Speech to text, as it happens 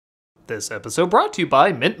This episode brought to you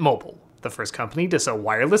by Mint Mobile, the first company to sell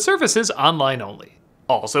wireless services online only.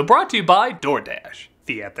 Also brought to you by DoorDash,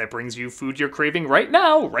 the app that brings you food you're craving right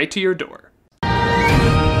now, right to your door.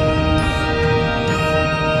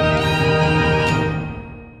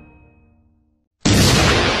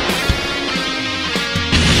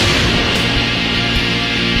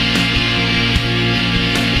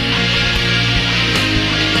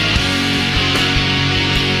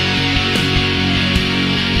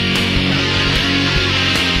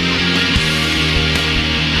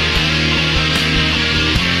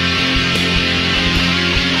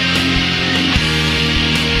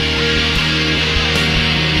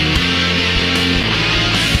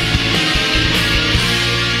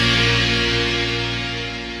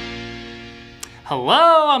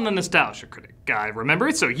 Hello, I'm the Nostalgia Critic. Guy, remember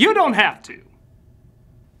it so you don't have to.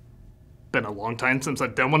 Been a long time since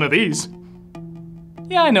I've done one of these.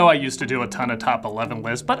 Yeah, I know I used to do a ton of top 11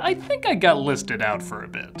 lists, but I think I got listed out for a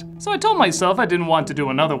bit. So I told myself I didn't want to do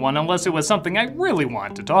another one unless it was something I really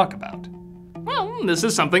wanted to talk about. Well, this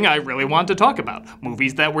is something I really want to talk about.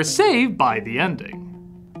 Movies that were saved by the ending.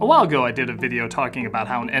 A while ago I did a video talking about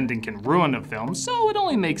how an ending can ruin a film, so it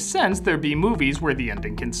only makes sense there be movies where the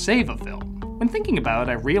ending can save a film. When thinking about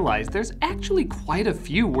it, I realized there's actually quite a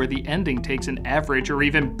few where the ending takes an average or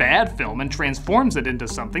even bad film and transforms it into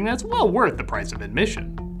something that's well worth the price of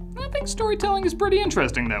admission. I think storytelling is pretty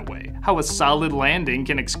interesting that way, how a solid landing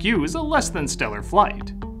can excuse a less than stellar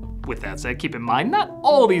flight. With that said, keep in mind, not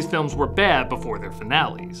all these films were bad before their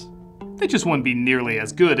finales. They just wouldn't be nearly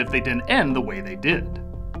as good if they didn't end the way they did.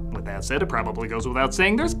 With that said, it probably goes without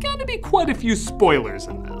saying there's gotta be quite a few spoilers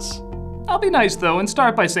in this. I'll be nice though and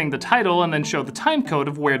start by saying the title and then show the time code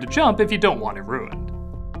of where to jump if you don't want it ruined.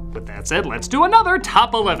 With that said, let's do another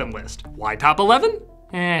top 11 list. Why top 11?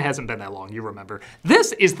 It hasn't been that long, you remember.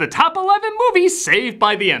 This is the top 11 movies saved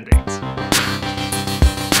by the endings.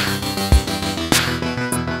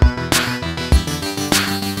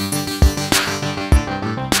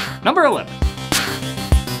 Number 11.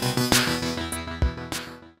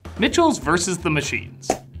 Mitchells vs. the Machines.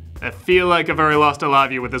 I feel like I've already lost a lot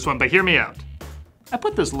of you with this one, but hear me out. I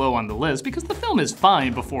put this low on the list because the film is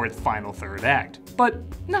fine before its final third act, but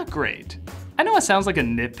not great. I know it sounds like a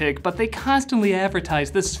nitpick, but they constantly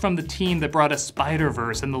advertise this is from the team that brought us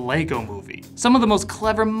Spider-Verse and the Lego Movie, some of the most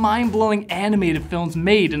clever, mind-blowing animated films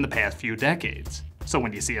made in the past few decades. So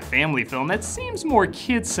when you see a family film that seems more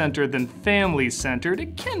kid-centered than family-centered,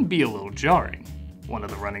 it can be a little jarring. One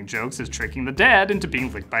of the running jokes is tricking the dad into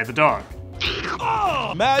being licked by the dog.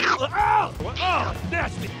 Oh, mad. Oh,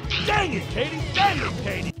 nasty. Dang it, Katie. Dang it,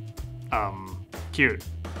 Katie. Cute.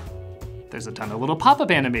 There's a ton of little pop-up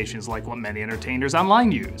animations like what many entertainers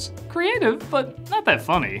online use. Creative, but not that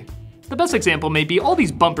funny. The best example may be all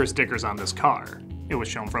these bumper stickers on this car. It was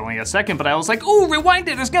shown for only a second, but I was like, ooh, rewind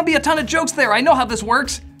it, there's gonna be a ton of jokes there, I know how this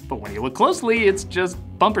works. But when you look closely, it's just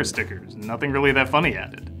bumper stickers, nothing really that funny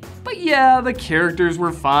added. But yeah, the characters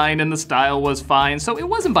were fine and the style was fine, so it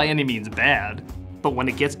wasn't by any means bad. But when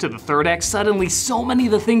it gets to the third act, suddenly so many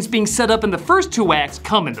of the things being set up in the first two acts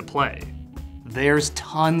come into play. There's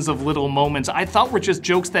tons of little moments I thought were just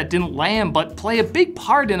jokes that didn't land, but play a big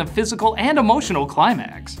part in a physical and emotional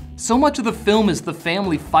climax. So much of the film is the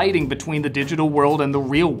family fighting between the digital world and the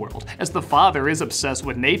real world, as the father is obsessed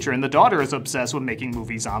with nature and the daughter is obsessed with making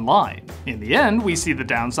movies online. In the end, we see the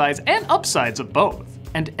downsides and upsides of both.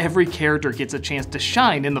 And every character gets a chance to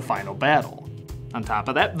shine in the final battle. On top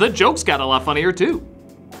of that, the jokes got a lot funnier too.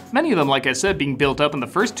 Many of them, like I said, being built up in the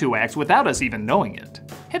first two acts without us even knowing it.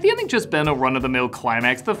 Had the ending just been a run-of-the-mill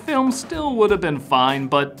climax, the film still would have been fine,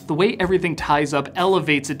 but the way everything ties up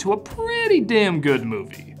elevates it to a pretty damn good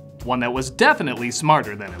movie. One that was definitely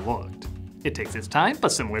smarter than it looked. It takes its time,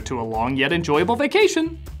 but similar to a long yet enjoyable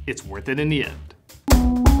vacation, it's worth it in the end.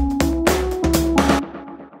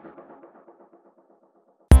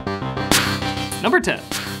 Number 10.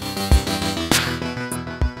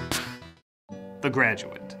 The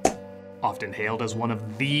Graduate. Often hailed as one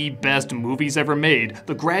of the best movies ever made,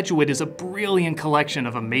 The Graduate is a brilliant collection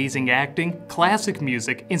of amazing acting, classic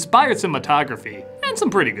music, inspired cinematography, and some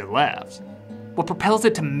pretty good laughs. What propels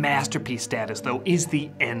it to masterpiece status, though, is the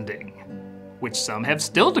ending, which some have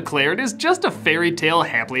still declared is just a fairy tale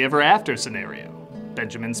happily ever after scenario.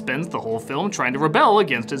 Benjamin spends the whole film trying to rebel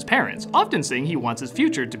against his parents, often saying he wants his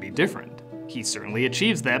future to be different. He certainly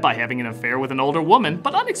achieves that by having an affair with an older woman,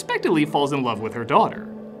 but unexpectedly falls in love with her daughter.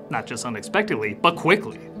 Not just unexpectedly, but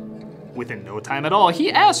quickly. Within no time at all,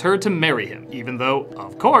 he asks her to marry him, even though,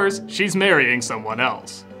 of course, she's marrying someone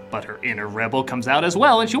else. But her inner rebel comes out as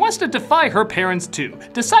well, and she wants to defy her parents too,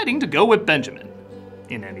 deciding to go with Benjamin.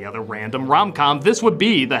 In any other random rom-com, this would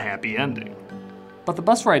be the happy ending. But the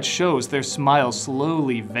bus ride shows their smiles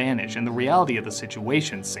slowly vanish and the reality of the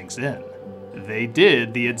situation sinks in. They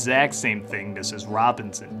did the exact same thing Mrs.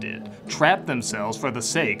 Robinson did, trapped themselves for the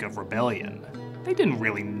sake of rebellion. They didn't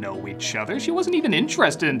really know each other. She wasn't even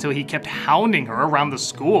interested until he kept hounding her around the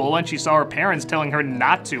school and she saw her parents telling her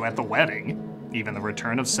not to at the wedding. Even the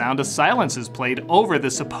return of Sound of Silence is played over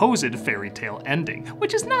the supposed fairy tale ending,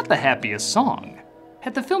 which is not the happiest song.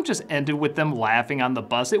 Had the film just ended with them laughing on the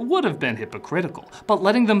bus, it would have been hypocritical, but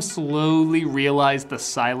letting them slowly realize the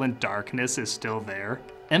silent darkness is still there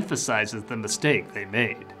emphasizes the mistake they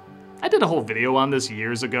made. I did a whole video on this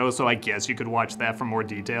years ago, so I guess you could watch that for more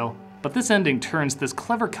detail. But this ending turns this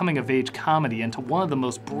clever coming-of-age comedy into one of the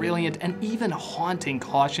most brilliant and even haunting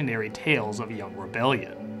cautionary tales of young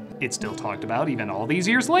rebellion. It's still talked about even all these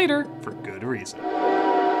years later, for good reason.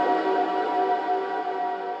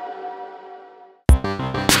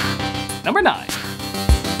 Number 9.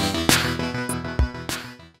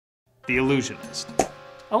 The Illusionist.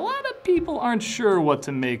 A lot of people aren't sure what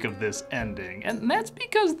to make of this ending, and that's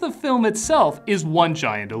because the film itself is one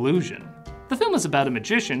giant illusion. The film is about a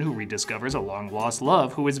magician who rediscovers a long-lost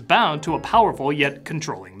love who is bound to a powerful yet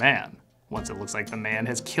controlling man. Once it looks like the man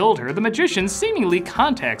has killed her, the magician seemingly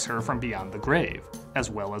contacts her from beyond the grave, as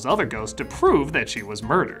well as other ghosts to prove that she was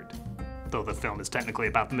murdered. Though the film is technically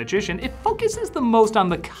about the magician, it focuses the most on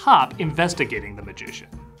the cop investigating the magician,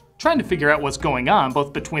 trying to figure out what's going on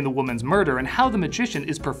both between the woman's murder and how the magician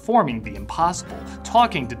is performing the impossible,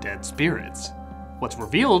 talking to dead spirits. What's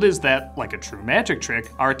revealed is that, like a true magic trick,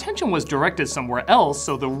 our attention was directed somewhere else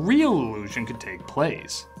so the real illusion could take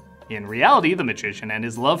place. In reality, the magician and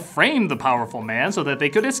his love framed the powerful man so that they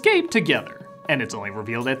could escape together. And it's only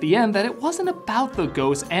revealed at the end that it wasn't about the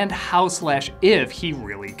ghosts and how/if he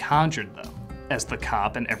really conjured them. As the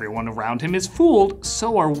cop and everyone around him is fooled,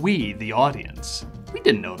 so are we, the audience. We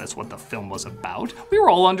didn't know that's what the film was about. We were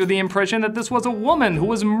all under the impression that this was a woman who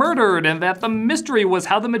was murdered and that the mystery was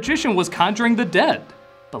how the magician was conjuring the dead.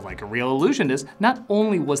 But like a real illusionist, not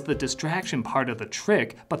only was the distraction part of the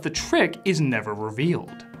trick, but the trick is never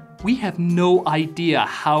revealed. We have no idea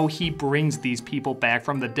how he brings these people back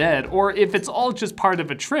from the dead, or if it's all just part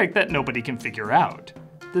of a trick that nobody can figure out.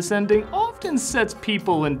 This ending often sets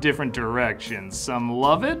people in different directions. Some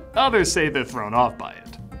love it, others say they're thrown off by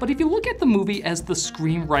it. But if you look at the movie as the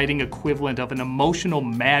screenwriting equivalent of an emotional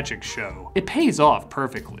magic show, it pays off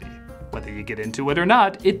perfectly. Whether you get into it or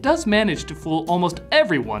not, it does manage to fool almost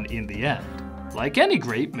everyone in the end, like any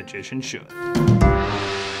great magician should.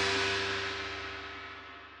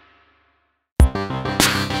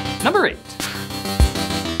 Number 8.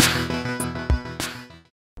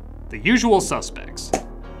 The Usual Suspects.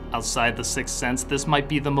 Outside The Sixth Sense, this might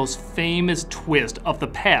be the most famous twist of the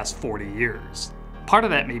past 40 years. Part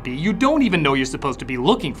of that may be you don't even know you're supposed to be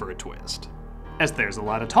looking for a twist, as there's a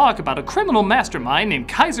lot of talk about a criminal mastermind named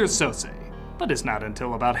Kaiser Sose. But it's not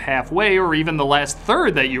until about halfway or even the last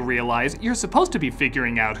third that you realize you're supposed to be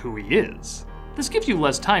figuring out who he is. This gives you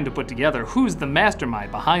less time to put together who's the mastermind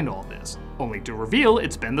behind all this, only to reveal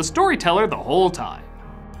it's been the storyteller the whole time.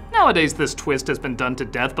 Nowadays this twist has been done to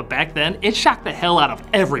death, but back then it shocked the hell out of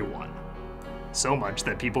everyone. So much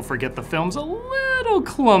that people forget the film's a little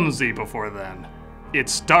clumsy before then. It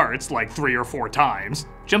starts like 3 or 4 times,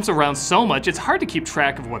 jumps around so much it's hard to keep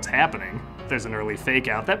track of what's happening. There's an early fake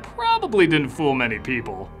out that probably didn't fool many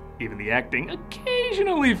people. Even the acting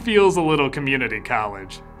occasionally feels a little community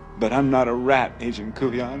college. But I'm not a rat, Agent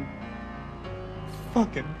Kuyan.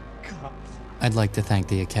 Fucking cops. I'd like to thank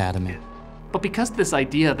the Academy. But because this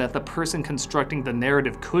idea that the person constructing the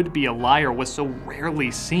narrative could be a liar was so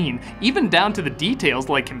rarely seen, even down to the details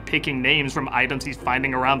like him picking names from items he's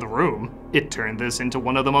finding around the room, it turned this into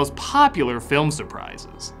one of the most popular film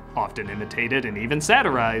surprises. Often imitated and even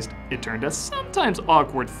satirized, it turned a sometimes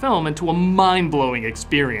awkward film into a mind-blowing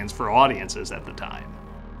experience for audiences at the time.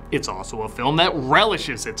 It's also a film that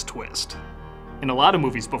relishes its twist. In a lot of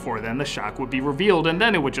movies before then, the shock would be revealed and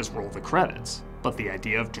then it would just roll the credits. But the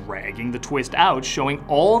idea of dragging the twist out, showing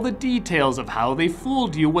all the details of how they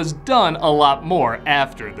fooled you, was done a lot more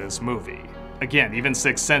after this movie. Again, even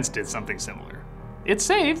Sixth Sense did something similar. It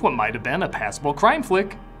saved what might have been a passable crime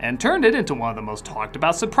flick and turned it into one of the most talked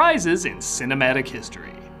about surprises in cinematic history.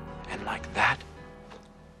 And like that,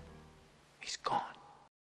 he's gone.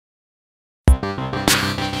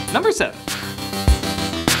 Number 7.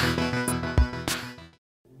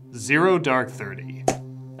 Zero Dark 30.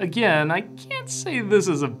 Again, I can't say this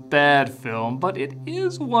is a bad film, but it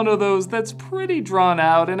is one of those that's pretty drawn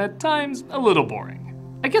out and at times a little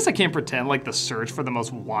boring. I guess I can't pretend like the search for the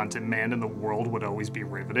most wanted man in the world would always be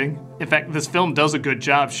riveting. In fact, this film does a good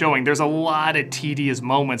job showing there's a lot of tedious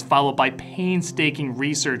moments followed by painstaking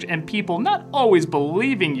research and people not always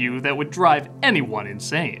believing you that would drive anyone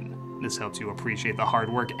insane. This helps you appreciate the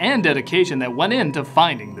hard work and dedication that went into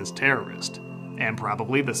finding this terrorist. And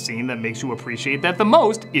probably the scene that makes you appreciate that the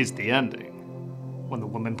most is the ending. When the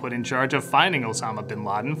woman put in charge of finding Osama bin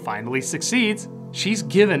Laden finally succeeds, she's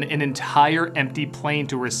given an entire empty plane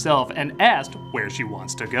to herself and asked where she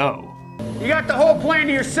wants to go. You got the whole plane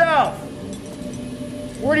to yourself.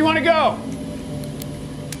 Where do you want to go?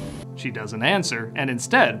 She doesn't answer and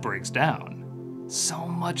instead breaks down. So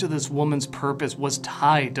much of this woman's purpose was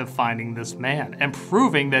tied to finding this man and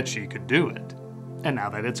proving that she could do it. And now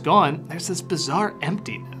that it's gone, there's this bizarre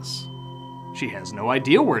emptiness. She has no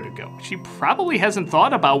idea where to go. She probably hasn't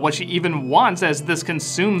thought about what she even wants, as this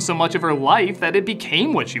consumed so much of her life that it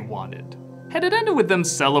became what she wanted. Had it ended with them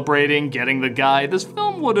celebrating getting the guy, this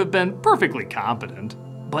film would have been perfectly competent.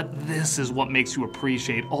 But this is what makes you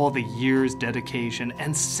appreciate all the years, dedication,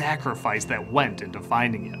 and sacrifice that went into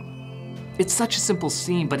finding him. It's such a simple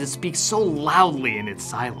scene, but it speaks so loudly in its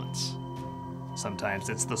silence. Sometimes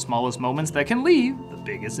it's the smallest moments that can leave the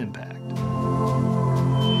biggest impact.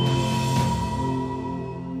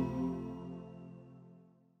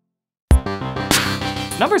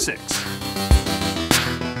 Number 6.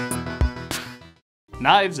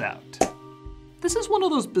 Knives Out. This is one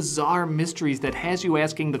of those bizarre mysteries that has you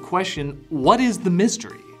asking the question, what is the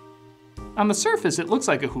mystery? On the surface, it looks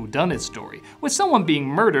like a whodunit story, with someone being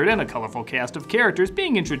murdered and a colorful cast of characters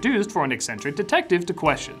being introduced for an eccentric detective to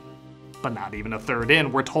question. But not even a third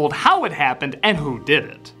in, we're told how it happened and who did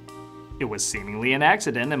it. It was seemingly an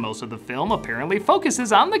accident, and most of the film apparently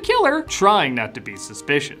focuses on the killer trying not to be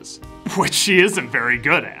suspicious, which she isn't very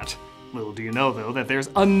good at. Little do you know, though, that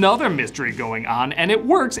there's another mystery going on, and it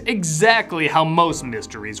works exactly how most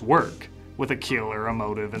mysteries work. With a killer, a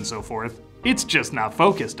motive, and so forth, it's just not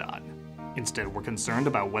focused on. Instead, we're concerned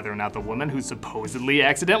about whether or not the woman who supposedly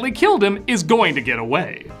accidentally killed him is going to get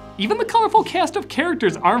away. Even the colorful cast of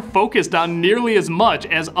characters aren't focused on nearly as much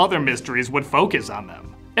as other mysteries would focus on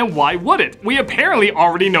them. And why would it? We apparently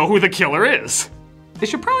already know who the killer is. It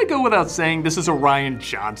should probably go without saying this is a Rian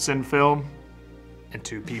Johnson film. And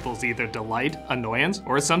to people's either delight, annoyance,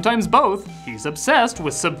 or sometimes both, he's obsessed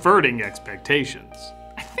with subverting expectations.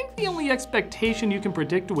 I think the only expectation you can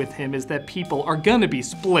predict with him is that people are gonna be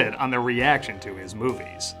split on their reaction to his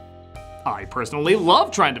movies. I personally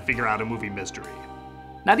love trying to figure out a movie mystery.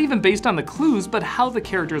 Not even based on the clues, but how the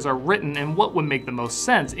characters are written and what would make the most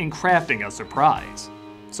sense in crafting a surprise.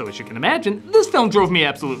 So as you can imagine, this film drove me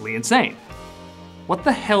absolutely insane. What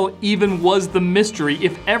the hell even was the mystery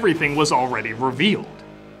if everything was already revealed?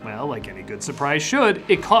 Well, like any good surprise should,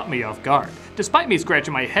 it caught me off guard, despite me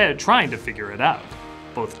scratching my head trying to figure it out.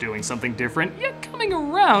 Both doing something different, yet coming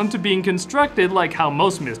around to being constructed like how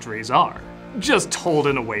most mysteries are, just told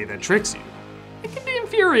in a way that tricks you. It can be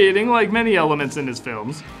infuriating like many elements in his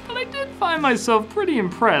films, but I did find myself pretty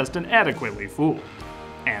impressed and adequately fooled.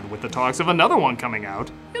 And with the talks of another one coming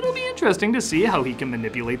out, it'll be interesting to see how he can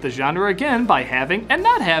manipulate the genre again by having and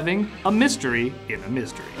not having a mystery in a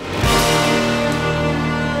mystery.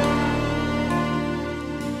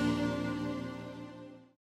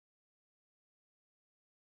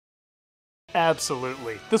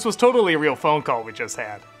 Absolutely. This was totally a real phone call we just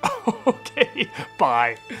had. Okay,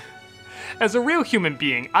 bye. As a real human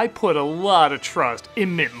being, I put a lot of trust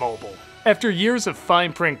in Mint Mobile. After years of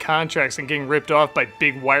fine print contracts and getting ripped off by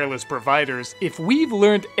big wireless providers, if we've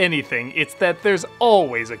learned anything, it's that there's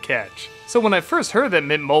always a catch. So when I first heard that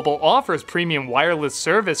Mint Mobile offers premium wireless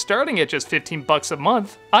service starting at just $15 a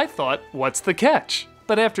month, I thought, what's the catch?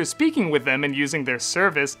 But after speaking with them and using their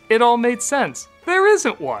service, it all made sense. There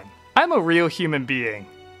isn't one. I'm a real human being.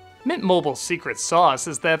 Mint Mobile's secret sauce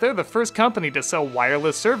is that they're the first company to sell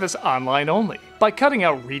wireless service online only. By cutting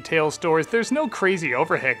out retail stores, there's no crazy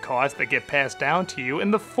overhead costs that get passed down to you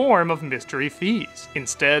in the form of mystery fees.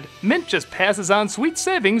 Instead, Mint just passes on sweet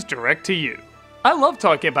savings direct to you. I love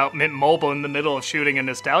talking about Mint Mobile in the middle of shooting a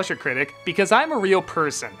Nostalgia Critic because I'm a real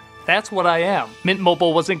person. That's what I am. Mint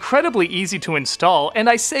Mobile was incredibly easy to install, and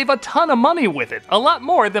I save a ton of money with it, a lot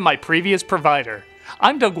more than my previous provider.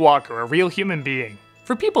 I'm Doug Walker, a real human being.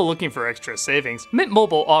 For people looking for extra savings, Mint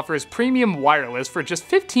Mobile offers premium wireless for just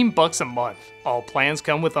 $15 a month. All plans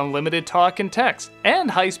come with unlimited talk and text, and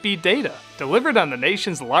high-speed data, delivered on the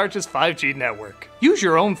nation's largest 5G network. Use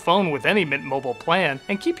your own phone with any Mint Mobile plan,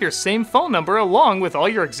 and keep your same phone number along with all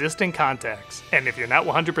your existing contacts. And if you're not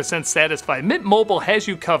 100% satisfied, Mint Mobile has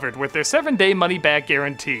you covered with their 7-day money-back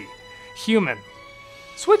guarantee. Human.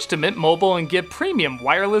 Switch to Mint Mobile and get premium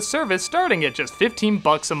wireless service starting at just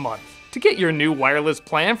 $15 a month. To get your new wireless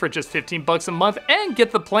plan for just $15 a month and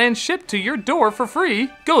get the plan shipped to your door for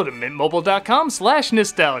free, go to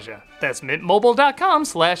mintmobile.com/nostalgia. That's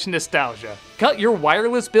mintmobile.com/nostalgia. Cut your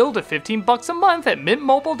wireless bill to $15 a month at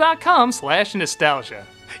mintmobile.com/nostalgia.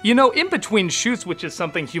 You know, in between shoots, which is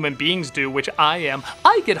something human beings do, which I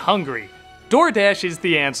get hungry. DoorDash is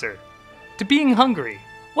the answer to being hungry.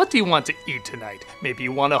 What do you want to eat tonight? Maybe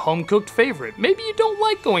you want a home-cooked favorite. Maybe you don't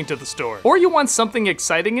like going to the store. Or you want something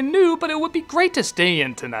exciting and new, but it would be great to stay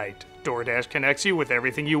in tonight. DoorDash connects you with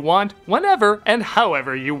everything you want, whenever and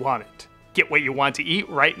however you want it. Get what you want to eat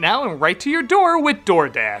right now and right to your door with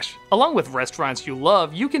DoorDash. Along with restaurants you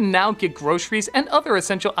love, you can now get groceries and other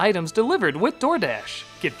essential items delivered with DoorDash.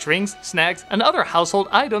 Get drinks, snacks, and other household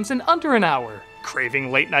items in under an hour. Craving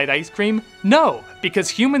late night ice cream? No, because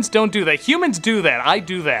humans don't do that. Humans do that. I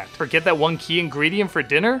do that. Forget that one key ingredient for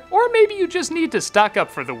dinner? Or maybe you just need to stock up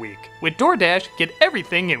for the week. With DoorDash, get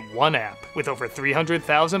everything in one app. With over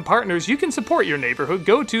 300,000 partners, you can support your neighborhood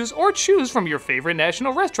go-tos or choose from your favorite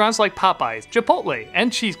national restaurants like Popeyes, Chipotle,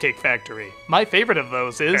 and Cheesecake Factory. My favorite of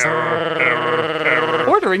those is...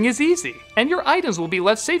 Ordering is easy, and your items will be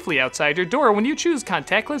left safely outside your door when you choose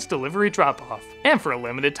contactless delivery drop-off. And for a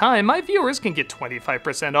limited time, my viewers can get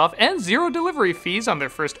 25% off and 0 delivery fees on their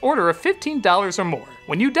first order of $15 or more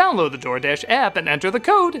when you download the DoorDash app and enter the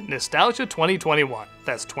code Nostalgia2021.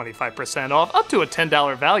 That's 25% off up to a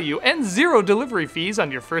 $10 value and 0 delivery fees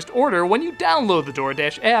on your first order when you download the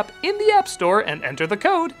DoorDash app in the App Store and enter the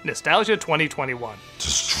code Nostalgia2021.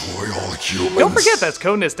 Destroy all humans. Don't forget that's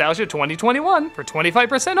code Nostalgia2021 for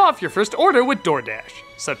 25% off your first order with DoorDash.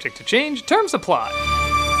 Subject to change, terms apply.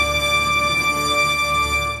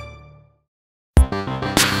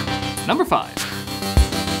 Number 5.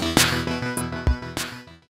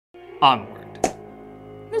 Onward.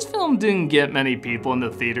 This film didn't get many people in the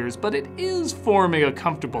theaters, but it is forming a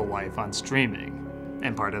comfortable life on streaming.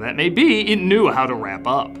 And part of that may be it knew how to wrap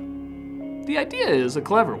up. The idea is a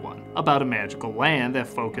clever one, about a magical land that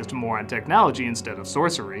focused more on technology instead of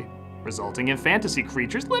sorcery, resulting in fantasy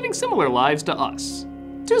creatures living similar lives to us.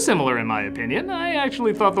 Too similar in my opinion. I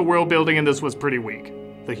actually thought the world building in this was pretty weak.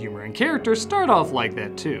 The humor and characters start off like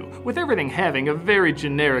that too, with everything having a very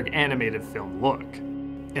generic animated film look.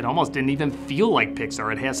 It almost didn't even feel like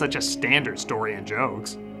Pixar, it has such a standard story and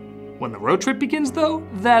jokes. When the road trip begins though,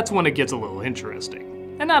 that's when it gets a little interesting.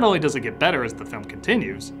 And not only does it get better as the film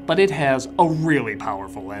continues, but it has a really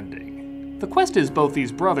powerful ending. The quest is both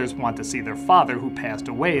these brothers want to see their father who passed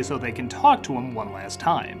away so they can talk to him one last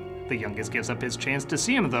time. The youngest gives up his chance to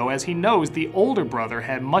see him though, as he knows the older brother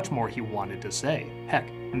had much more he wanted to say. Heck,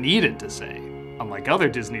 needed to say. Unlike other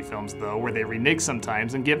Disney films though, where they renege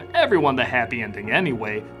sometimes and give everyone the happy ending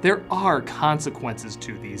anyway, there are consequences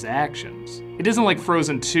to these actions. It isn't like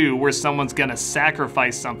Frozen 2 where someone's gonna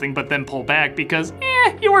sacrifice something but then pull back because,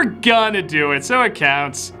 you were gonna do it, so it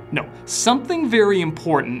counts. No, something very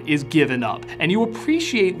important is given up, and you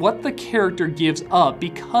appreciate what the character gives up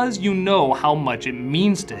because you know how much it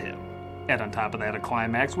means to him. Add on top of that a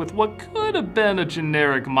climax with what could have been a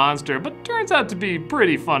generic monster, but turns out to be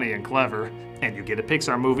pretty funny and clever. And you get a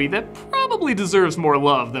Pixar movie that probably deserves more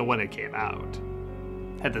love than when it came out.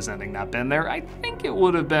 Had this ending not been there, I think it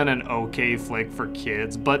would have been an okay flick for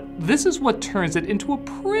kids, but this is what turns it into a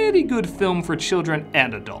pretty good film for children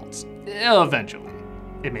and adults. Eventually.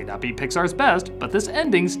 It may not be Pixar's best, but this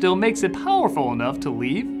ending still makes it powerful enough to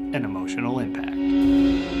leave an emotional impact.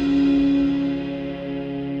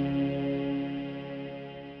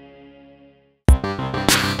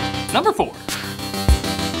 Number 4.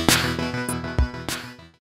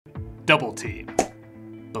 Double Team.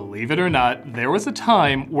 Believe it or not, there was a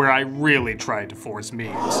time where I really tried to force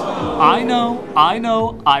memes. I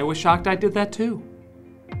know, I was shocked I did that too.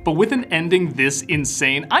 But with an ending this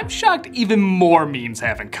insane, I'm shocked even more memes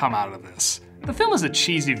haven't come out of this. The film is a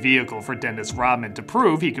cheesy vehicle for Dennis Rodman to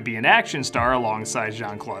prove he could be an action star alongside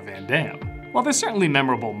Jean-Claude Van Damme. While there's certainly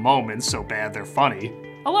memorable moments, so bad they're funny,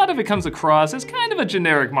 a lot of it comes across as kind of a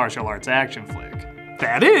generic martial arts action flick.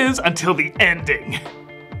 That is, until the ending.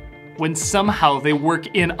 When somehow they work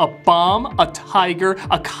in a bomb, a tiger,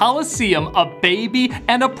 a coliseum, a baby,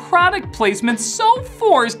 and a product placement so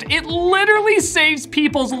forced it literally saves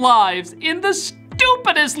people's lives in the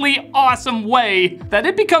stupidestly awesome way that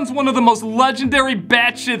it becomes one of the most legendary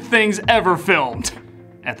batshit things ever filmed.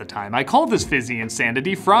 At the time, I called this fizzy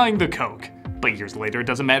insanity frying the coke. But years later, it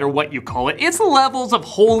doesn't matter what you call it, its levels of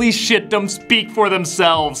holy shitdom speak for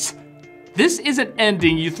themselves. This is an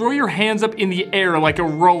ending you throw your hands up in the air like a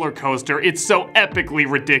roller coaster. It's so epically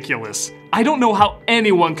ridiculous. I don't know how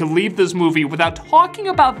anyone could leave this movie without talking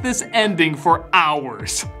about this ending for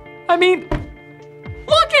hours. I mean,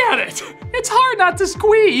 look at it! It's hard not to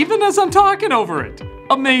squee even as I'm talking over it.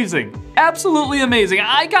 Amazing. Absolutely amazing.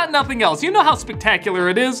 I got nothing else. You know how spectacular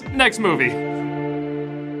it is. Next movie.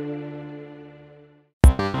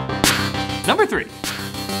 Number 3.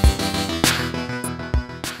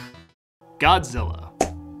 Godzilla.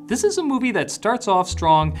 This is a movie that starts off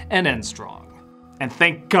strong and ends strong. And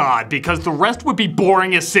thank God, because the rest would be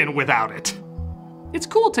boring as sin without it. It's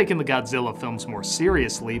cool taking the Godzilla films more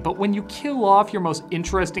seriously, but when you kill off your most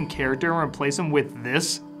interesting character and replace him with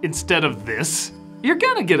this instead of this, you're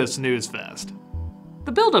gonna get a snooze fest.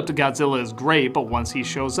 The build-up to Godzilla is great, but once he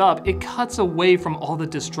shows up, it cuts away from all the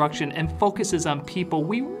destruction and focuses on people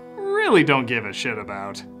we really don't give a shit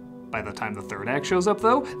about. By the time the third act shows up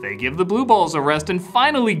though, they give the blue balls a rest and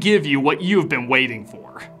finally give you what you've been waiting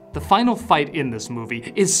for. The final fight in this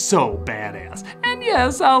movie is so badass. And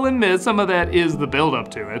yes, I'll admit some of that is the build-up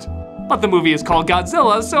to it. But the movie is called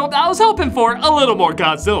Godzilla, so I was hoping for a little more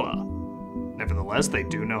Godzilla. Nevertheless, they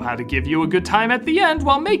do know how to give you a good time at the end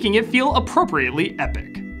while making it feel appropriately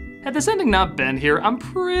epic. Had this ending not been here, I'm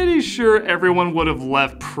pretty sure everyone would have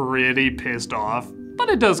left pretty pissed off, but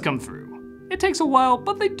it does come through. It takes a while,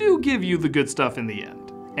 but they do give you the good stuff in the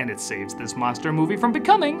end. And it saves this monster movie from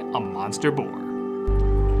becoming a monster bore.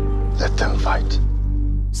 Let them fight.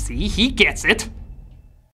 See, he gets it.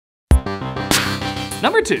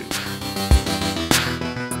 Number 2.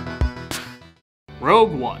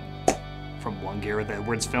 Rogue One. From one Gareth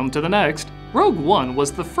Edwards film to the next, Rogue One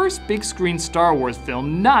was the first big screen Star Wars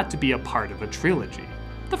film not to be a part of a trilogy.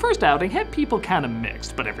 The first outing had people kinda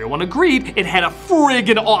mixed, but everyone agreed it had a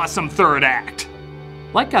friggin' awesome third act.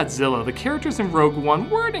 Like Godzilla, the characters in Rogue One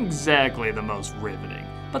weren't exactly the most riveting.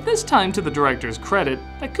 But this time, to the director's credit,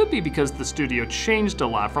 that could be because the studio changed a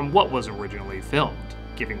lot from what was originally filmed,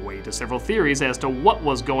 giving way to several theories as to what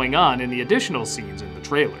was going on in the additional scenes in the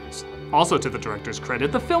trailers. Also to the director's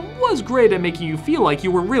credit, the film was great at making you feel like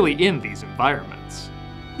you were really in these environments.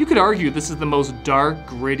 You could argue this is the most dark,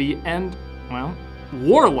 gritty, and, well,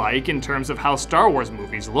 warlike in terms of how Star Wars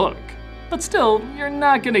movies look. But still, you're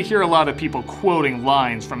not gonna hear a lot of people quoting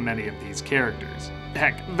lines from many of these characters.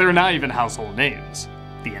 Heck, they're not even household names.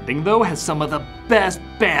 The ending, though, has some of the best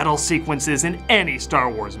battle sequences in any Star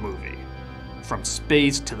Wars movie. From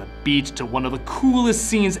space to the beach to one of the coolest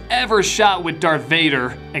scenes ever shot with Darth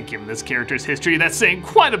Vader, and given this character's history, that's saying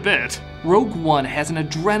quite a bit. Rogue One has an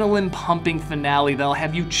adrenaline-pumping finale that'll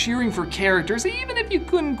have you cheering for characters even if you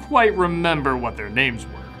couldn't quite remember what their names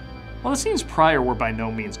were. While the scenes prior were by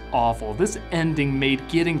no means awful, this ending made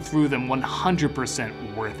getting through them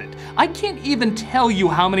 100% worth it. I can't even tell you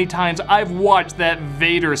how many times I've watched that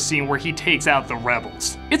Vader scene where he takes out the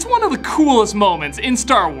rebels. It's one of the coolest moments in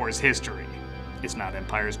Star Wars history. It's not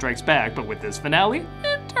Empire Strikes Back, but with this finale,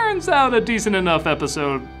 it turns out a decent enough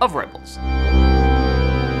episode of Rebels.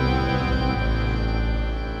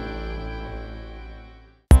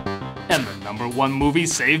 And the number 1 movie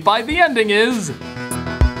saved by the ending is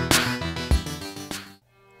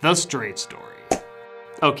The Straight Story.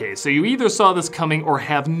 Okay, so you either saw this coming or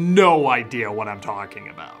have no idea what I'm talking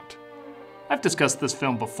about. I've discussed this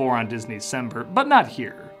film before on Disney's December, but not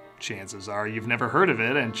here. Chances are you've never heard of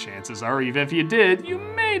it, and chances are even if you did, you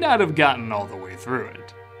may not have gotten all the way through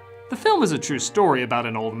it. The film is a true story about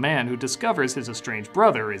an old man who discovers his estranged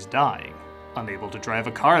brother is dying. Unable to drive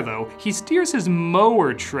a car though, he steers his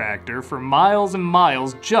mower tractor for miles and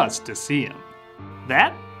miles just to see him.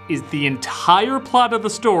 That is the entire plot of the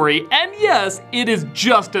story, and yes, it is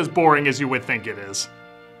just as boring as you would think it is.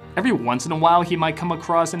 Every once in a while he might come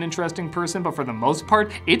across an interesting person, but for the most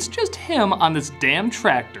part, it's just him on this damn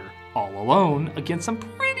tractor, all alone against some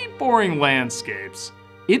pretty boring landscapes.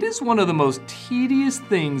 It is one of the most tedious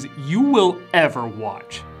things you will ever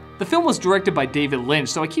watch. The film was directed by David Lynch,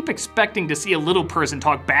 so I keep expecting to see a little person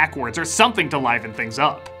talk backwards or something to liven things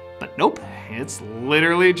up. But nope, it's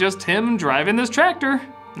literally just him driving this tractor.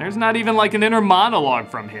 There's not even like an inner monologue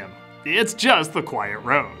from him. It's just the quiet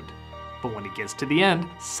road. But when he gets to the end,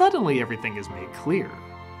 suddenly everything is made clear.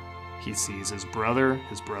 He sees his brother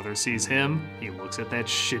sees him, he looks at that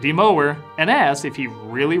shitty mower, and asks if he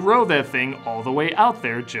really rode that thing all the way out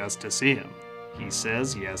there just to see him. He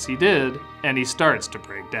says yes he did, and he starts to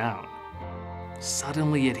break down.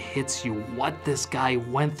 Suddenly it hits you what this guy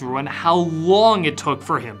went through and how long it took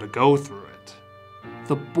for him to go through it.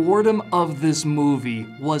 The boredom of this movie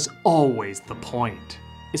was always the point.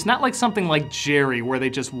 It's not like something like Jerry where they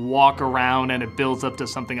just walk around and it builds up to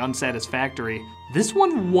something unsatisfactory. This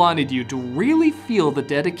one wanted you to really feel the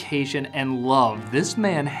dedication and love this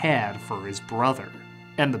man had for his brother.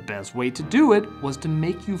 And the best way to do it was to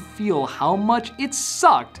make you feel how much it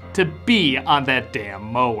sucked to be on that damn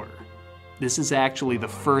mower. This is actually the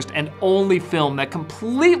first and only film that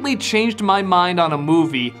completely changed my mind on a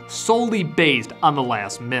movie solely based on the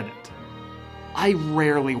last minute. I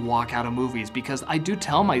rarely walk out of movies because I do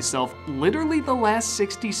tell myself literally the last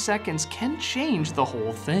 60 seconds can change the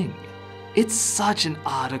whole thing. It's such an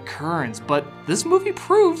odd occurrence, but this movie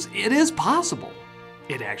proves it is possible.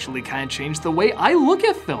 It actually kind of changed the way I look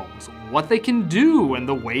at films, what they can do, and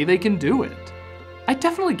the way they can do it. I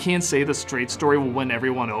definitely can't say the straight story will win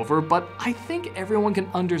everyone over, but I think everyone can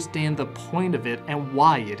understand the point of it and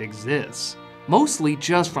why it exists. Mostly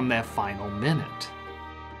just from that final minute.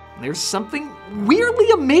 There's something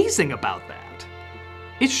weirdly amazing about that.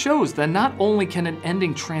 It shows that not only can an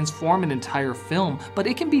ending transform an entire film, but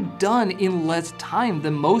it can be done in less time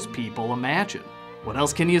than most people imagine. What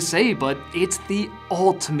else can you say but it's the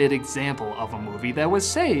ultimate example of a movie that was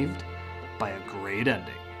saved by a great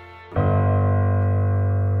ending.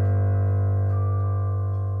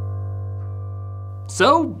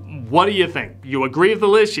 So, what do you think? You agree with the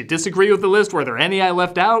list? You disagree with the list? Were there any I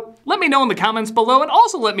left out? Let me know in the comments below, and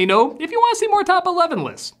also let me know if you want to see more top 11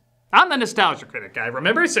 lists. I'm the Nostalgia Critic guy,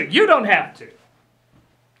 remember? So you don't have to.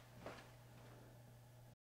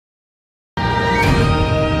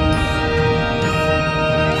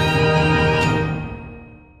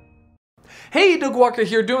 Hey, Doug Walker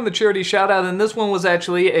here doing the charity shout out, and this one was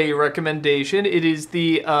actually a recommendation. It is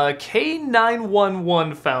the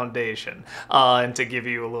K911 Foundation. And to give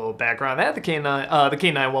you a little background on that, the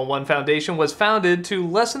K911 Foundation was founded to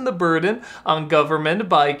lessen the burden on government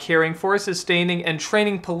by caring for, sustaining, and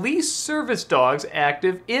training police service dogs,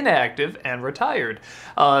 active, inactive, and retired.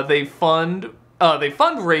 They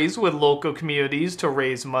fundraise with local communities to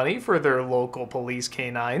raise money for their local police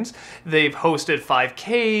canines. They've hosted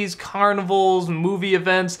 5Ks, carnivals, movie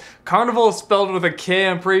events. Carnival is spelled with a K,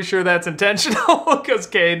 I'm pretty sure that's intentional because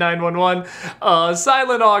K911,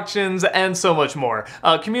 silent auctions, and so much more.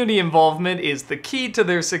 Community involvement is the key to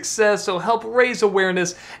their success, so help raise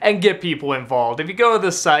awareness and get people involved. If you go to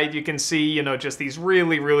the site, you can see, just these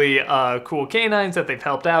really, really cool canines that they've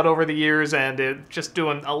helped out over the years, and they're just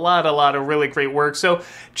doing a lot of really great work. So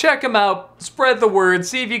check them out, spread the word,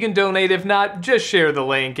 see if you can donate. If not, just share the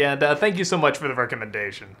link, and thank you so much for the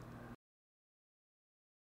recommendation.